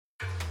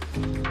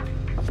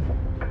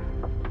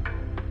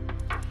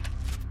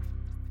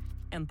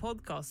En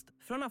podcast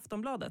från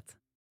Aftonbladet.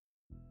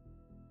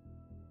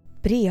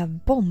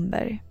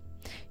 Brevbomber.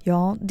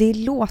 Ja, det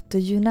låter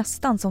ju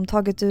nästan som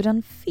taget ur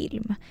en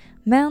film,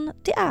 men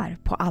det är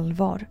på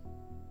allvar.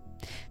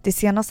 De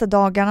senaste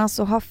dagarna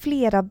så har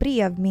flera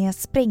brev med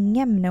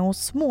sprängämne och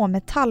små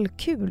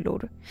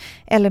metallkulor,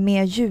 eller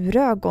med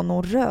djurögon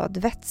och röd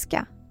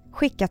vätska,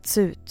 skickats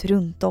ut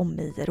runt om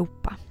i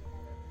Europa.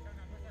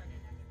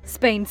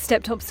 Spain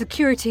stepped up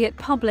security at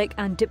public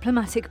and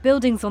diplomatic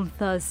buildings on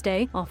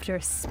Thursday after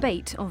a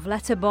spate of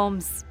letter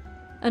bombs.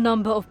 A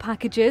number of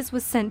packages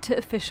was sent to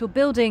official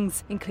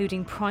buildings,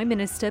 including Prime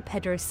Minister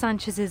Pedro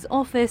Sanchez's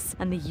office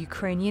and the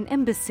Ukrainian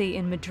embassy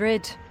in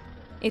Madrid.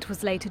 It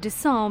was later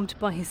disarmed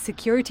by his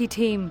security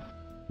team.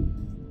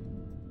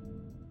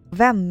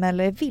 Vem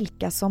eller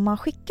vilka som har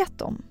skickat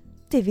dem,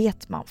 det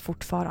vet man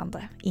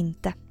fortfarande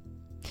inte.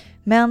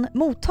 Men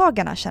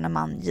mottagarna känner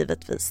man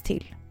givetvis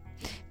till.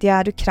 Det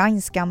är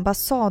ukrainska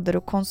ambassader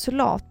och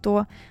konsulat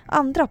och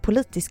andra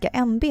politiska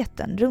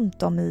ämbeten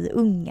runt om i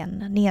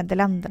Ungern,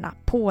 Nederländerna,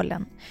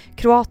 Polen,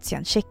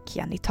 Kroatien,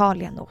 Tjeckien,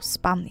 Italien och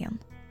Spanien.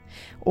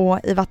 Och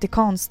i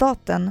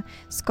Vatikanstaten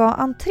ska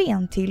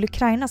entrén till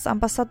Ukrainas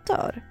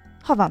ambassadör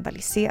ha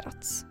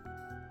vandaliserats.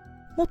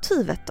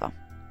 Motivet då?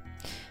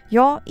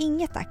 Ja,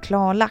 inget är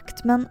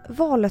klarlagt, men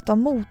valet av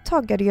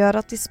mottagare gör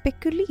att det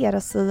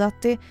spekuleras i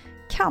att det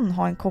kan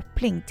ha en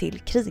koppling till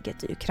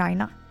kriget i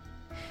Ukraina.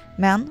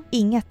 Men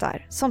inget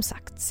är som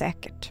sagt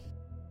säkert.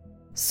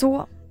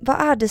 Så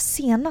vad är det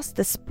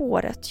senaste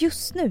spåret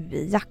just nu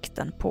i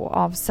jakten på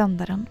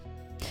avsändaren?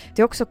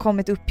 Det har också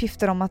kommit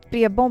uppgifter om att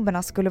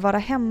brevbomberna skulle vara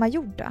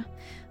hemmagjorda.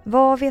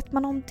 Vad vet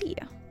man om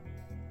det?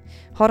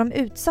 Har de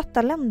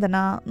utsatta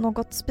länderna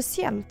något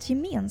speciellt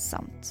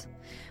gemensamt?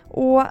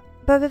 Och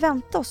behöver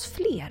vänta oss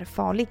fler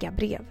farliga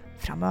brev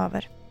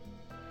framöver?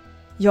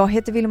 Jag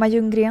heter Vilma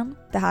Ljunggren,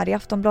 det här är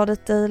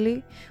Aftonbladet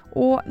Daily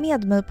och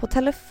med mig på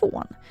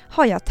telefon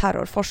har jag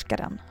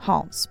terrorforskaren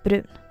Hans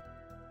Brun.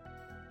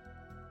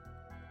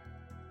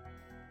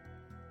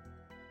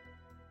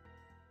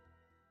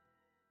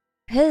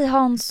 Hej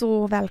Hans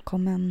och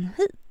välkommen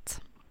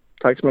hit.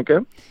 Tack så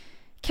mycket.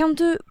 Kan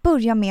du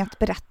börja med att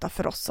berätta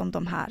för oss om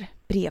de här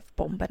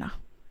brevbomberna?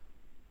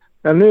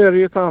 Ja, nu är det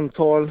ju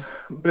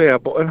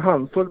en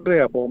handfull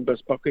brevbomber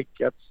som har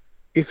skickats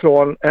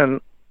ifrån en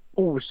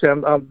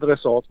okänd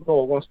adressat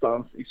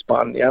någonstans i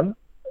Spanien.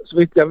 Så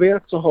vitt jag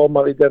vet så har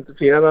man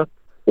identifierat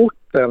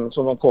orten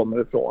som de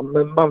kommer ifrån,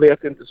 men man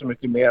vet inte så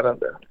mycket mer än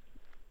det.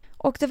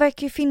 Och det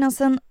verkar ju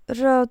finnas en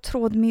röd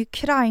tråd med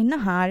Ukraina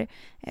här.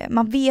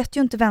 Man vet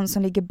ju inte vem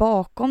som ligger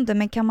bakom det,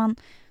 men kan man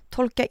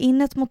tolka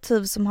in ett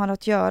motiv som har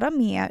att göra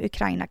med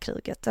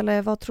Ukraina-kriget,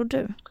 eller vad tror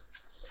du?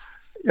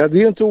 Ja,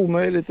 det är inte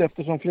omöjligt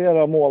eftersom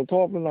flera av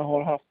måltavlorna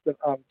har haft en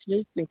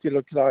anknytning till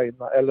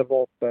Ukraina eller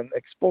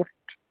vapenexport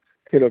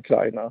till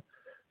Ukraina.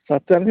 Så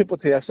att den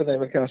hypotesen är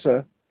väl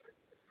kanske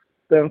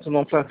den som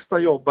de flesta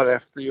jobbar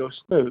efter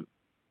just nu.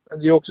 Men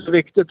det är också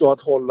viktigt då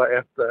att hålla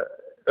ett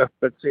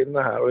öppet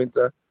sinne här och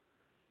inte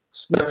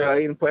snöa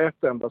in på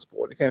ett enda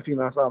spår. Det kan ju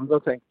finnas andra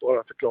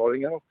tänkbara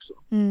förklaringar också.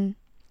 Mm.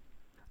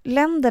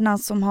 Länderna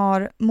som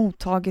har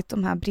mottagit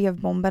de här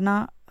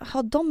brevbomberna,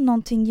 har de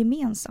någonting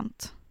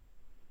gemensamt?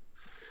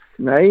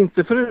 Nej,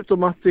 inte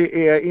förutom att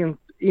det är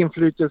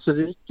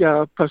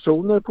inflytelserika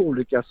personer på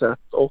olika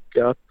sätt och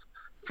att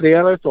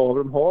flera av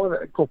dem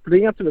har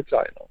kopplingar till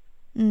Ukraina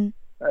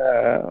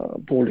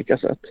på olika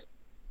sätt.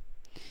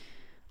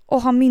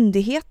 Och har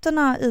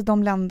myndigheterna i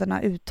de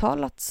länderna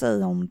uttalat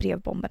sig om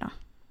brevbomberna?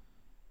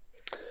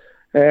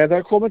 Det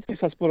har kommit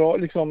vissa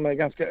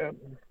ganska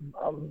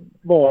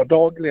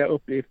vardagliga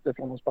uppgifter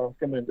från de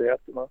spanska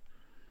myndigheterna.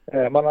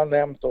 Man har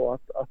nämnt då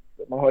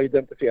att man har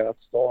identifierat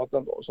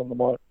staden då, som de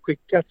har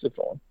skickats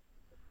ifrån.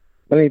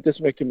 Men inte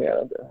så mycket mer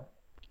än det.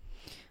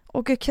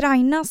 Och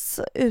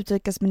Ukrainas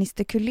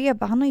utrikesminister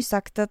Kuleba, han har ju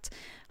sagt att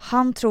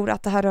han tror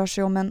att det här rör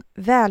sig om en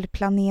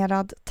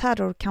välplanerad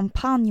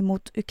terrorkampanj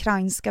mot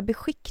ukrainska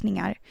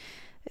beskickningar.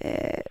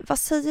 Vad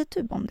säger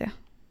du om det?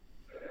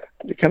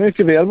 Det kan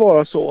mycket väl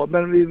vara så,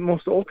 men vi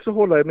måste också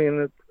hålla i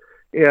minnet,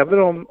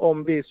 även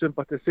om vi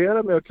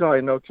sympatiserar med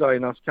Ukraina och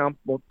Ukrainas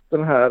kamp mot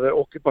den här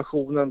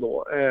ockupationen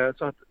då,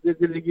 så att det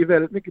ligger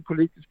väldigt mycket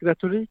politisk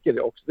retorik i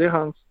det också. Det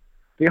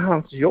är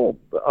hans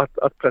jobb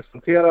att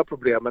presentera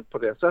problemet på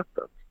det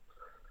sättet.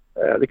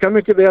 Det kan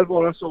mycket väl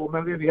vara så,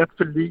 men vi vet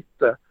för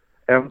lite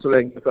än så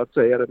länge för att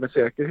säga det med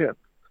säkerhet.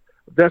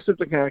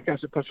 Dessutom kan jag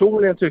kanske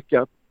personligen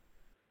tycka att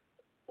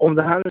om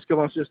det här ska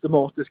vara en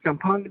systematisk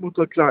kampanj mot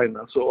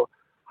Ukraina så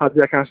hade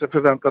jag kanske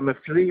förväntat mig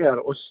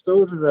fler och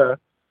större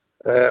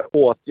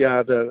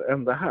åtgärder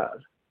än det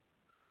här.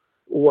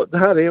 Och det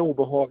här är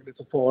obehagligt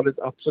och farligt,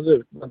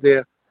 absolut. Men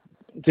det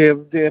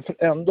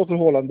är ändå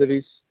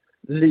förhållandevis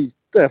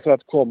lite för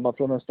att komma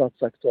från en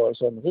statsaktör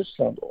som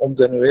Ryssland, om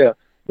det nu är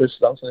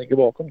Ryssland som ligger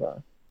bakom det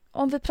här.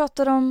 Om vi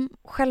pratar om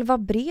själva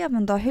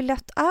breven då, hur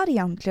lätt är det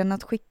egentligen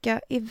att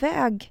skicka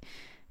iväg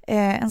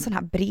en sån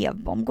här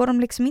brevbomb? Går de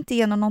liksom inte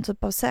igenom någon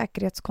typ av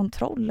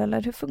säkerhetskontroll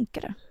eller hur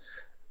funkar det?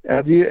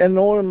 Ja, det är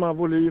enorma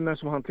volymer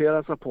som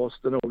hanteras av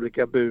posten och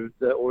olika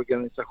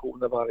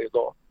budorganisationer varje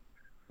dag.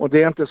 Och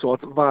det är inte så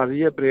att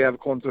varje brev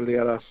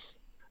kontrolleras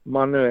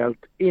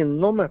manuellt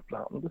inom ett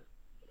land.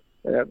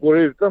 Går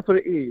det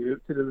utanför EU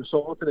till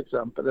USA till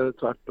exempel, eller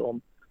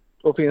tvärtom,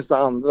 då finns det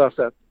andra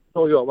sätt.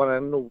 Då gör man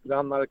en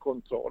noggrannare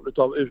kontroll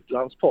av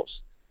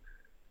utlandspost.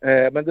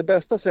 Men det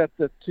bästa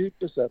sättet,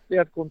 typiskt sett,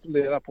 är att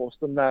kontrollera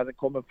posten när den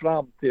kommer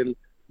fram till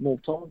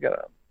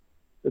mottagaren.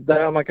 Det är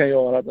där man kan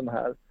göra den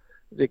här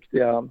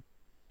riktiga,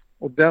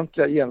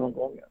 ordentliga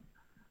genomgången.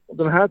 Och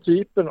den här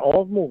typen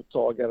av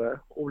mottagare,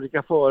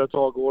 olika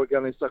företag och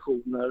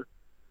organisationer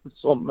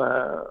som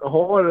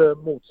har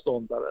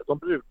motståndare, de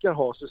brukar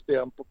ha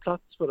system på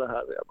plats för det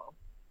här redan.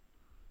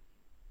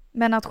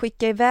 Men att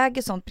skicka iväg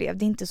ett sånt brev,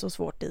 det är inte så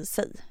svårt i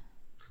sig.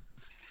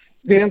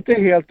 Det är inte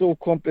helt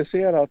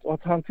okomplicerat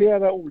att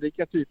hantera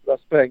olika typer av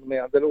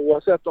sprängmedel,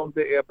 oavsett om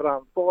det är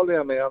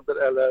brandfarliga medel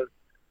eller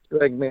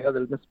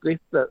sprängmedel med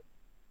splitter.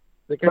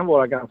 Det kan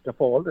vara ganska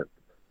farligt.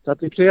 Så att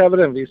det kräver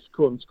en viss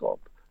kunskap.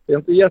 Det är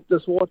inte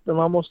jättesvårt, men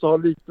man måste ha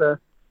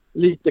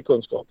lite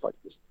kunskap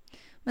faktiskt.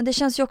 Men det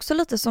känns ju också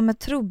lite som ett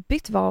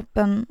trubbigt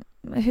vapen.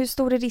 Hur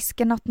stor är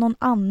risken att någon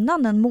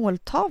annan än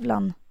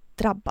måltavlan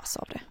drabbas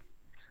av det?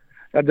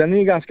 Ja, den är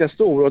ju ganska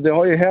stor, och det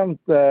har ju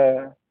hänt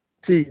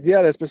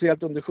tidigare,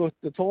 speciellt under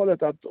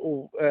 70-talet, att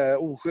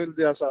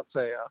oskyldiga så att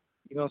säga,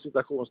 inom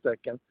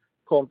citationstecken,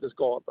 kom till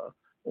skada.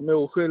 Och med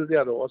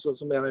oskyldiga då,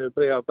 så menar ju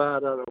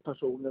brevbärare och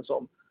personer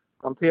som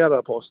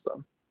hanterar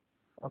posten.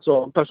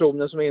 Alltså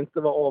personer som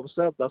inte var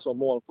avsedda som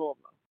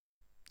måltavla.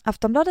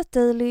 Aftonbladet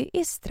Daily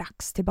är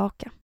strax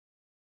tillbaka.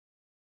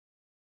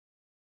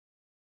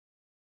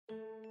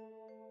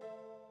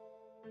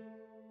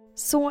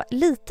 Så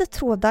lite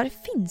trådar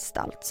finns det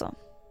alltså.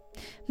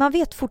 Man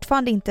vet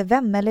fortfarande inte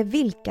vem eller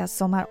vilka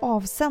som är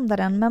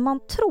avsändaren, men man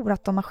tror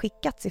att de har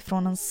skickats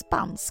ifrån en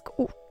spansk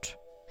ort.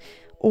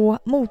 Och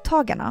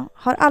mottagarna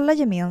har alla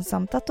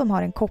gemensamt att de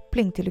har en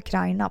koppling till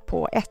Ukraina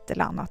på ett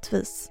eller annat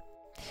vis.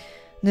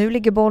 Nu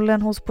ligger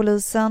bollen hos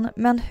polisen,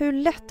 men hur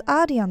lätt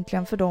är det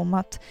egentligen för dem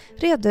att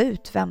reda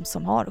ut vem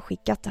som har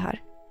skickat det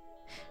här?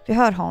 Vi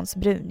hör Hans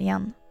Brun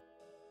igen.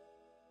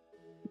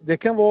 Det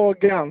kan vara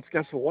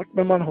ganska svårt,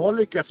 men man har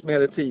lyckats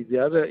med det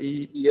tidigare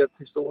i ett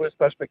historiskt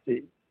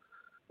perspektiv.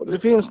 Och det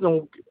finns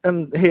nog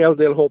en hel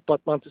del hopp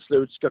att man till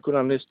slut ska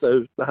kunna nysta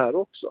ut det här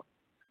också.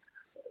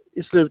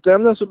 I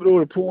slutändan så beror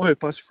det på hur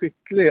pass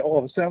skicklig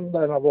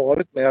avsändaren har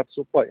varit med att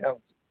sopa igen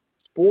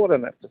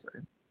spåren efter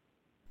sig.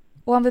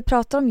 Och om vi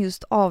pratar om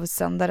just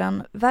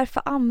avsändaren,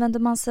 varför använder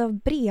man sig av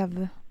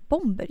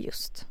brevbomber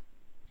just?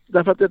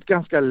 Därför att det är ett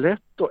ganska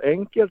lätt och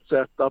enkelt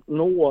sätt att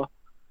nå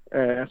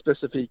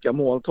specifika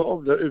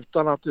måltavlor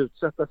utan att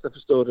utsätta sig för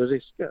större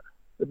risker.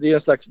 Det blir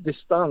en slags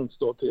distans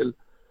då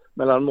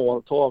mellan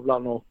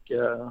måltavlan och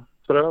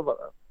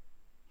förövaren.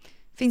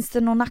 Finns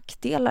det några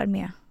nackdelar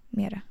med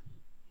det?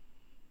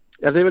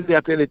 Ja, det är väl det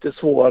att det är lite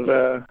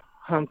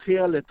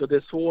svårhanterligt och det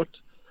är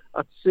svårt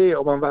att se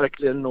om man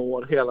verkligen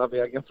når hela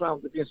vägen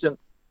fram. Det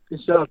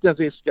finns ju alltid en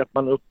risk att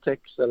man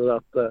upptäcks eller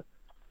att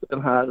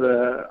den här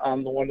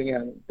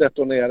anordningen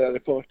detonerar i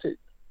förtid.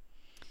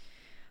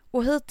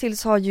 Och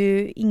hittills har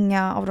ju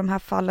inga av de här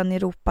fallen i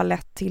Europa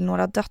lett till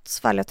några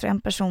dödsfall. Jag tror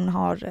en person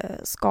har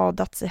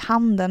skadats i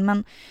handen.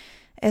 Men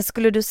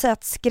skulle du säga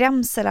att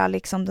skrämsel är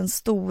liksom den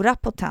stora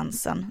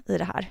potensen i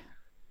det här?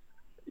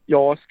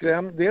 Ja,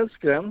 dels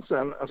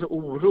skrämseln, alltså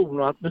oron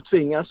och att nu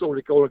tvingas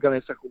olika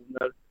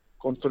organisationer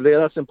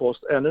kontrollera sin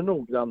post ännu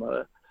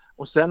noggrannare.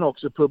 Och sen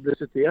också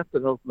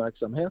publiciteten och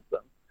uppmärksamheten.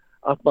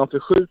 Att man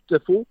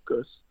förskjuter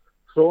fokus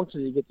från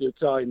kriget i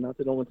Ukraina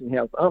till någonting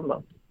helt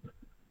annat.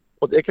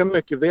 Och det kan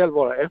mycket väl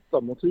vara ett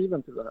av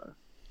motiven till det här.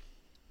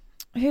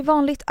 Hur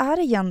vanligt är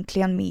det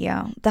egentligen med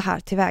det här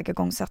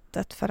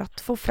tillvägagångssättet för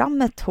att få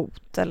fram ett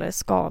hot eller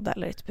skada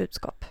eller ett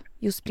budskap?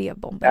 Just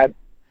brevbomber.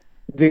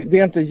 Det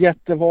är inte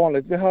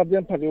jättevanligt. Vi hade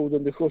en period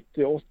under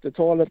 70- och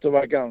 80-talet och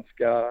var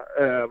ganska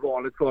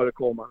vanligt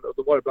förekommande. Och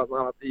då var det bland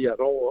annat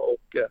IRA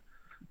och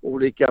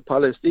olika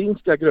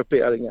palestinska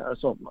grupperingar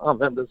som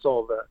användes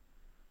av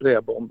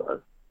brevbomber.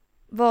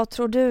 Vad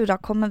tror du då?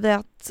 Kommer vi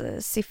att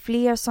se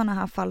fler sådana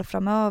här fall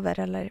framöver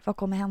eller vad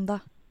kommer hända?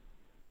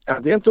 Ja,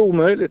 det är inte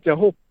omöjligt. Jag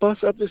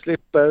hoppas att vi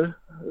slipper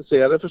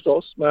se det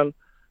förstås. Men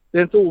det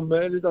är inte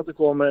omöjligt att det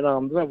kommer en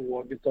andra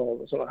våg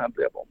av sådana här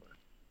brevbomber.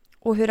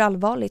 Och hur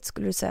allvarligt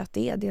skulle du säga att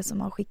det är det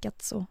som har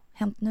skickats och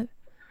hänt nu?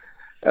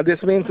 Ja, det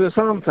som är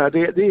intressant här det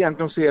är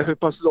egentligen att se hur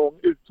pass lång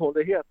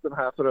uthållighet den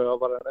här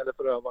förövaren eller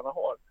förövarna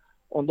har.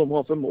 Om de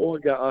har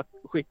förmåga att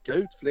skicka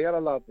ut flera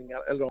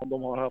laddningar eller om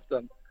de har haft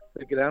en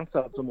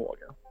begränsad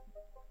förmåga.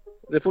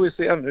 Det får vi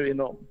se nu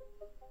inom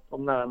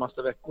de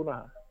närmaste veckorna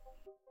här.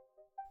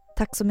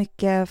 Tack så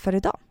mycket för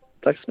idag.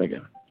 Tack så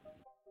mycket.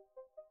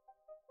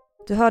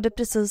 Du hörde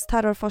precis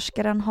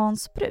terrorforskaren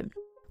Hans Brun.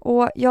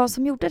 Och jag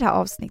som gjorde det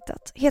här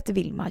avsnittet heter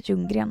Vilma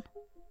Ljunggren.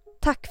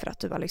 Tack för att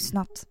du har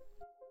lyssnat.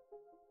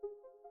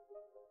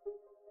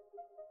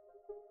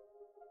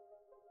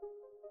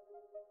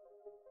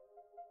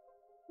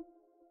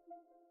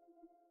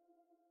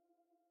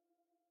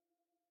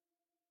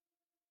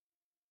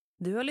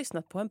 Du har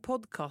lyssnat på en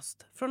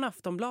podcast från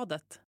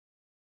Aftonbladet.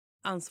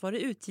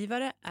 Ansvarig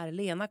utgivare är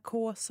Lena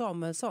K.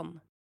 Samuelsson.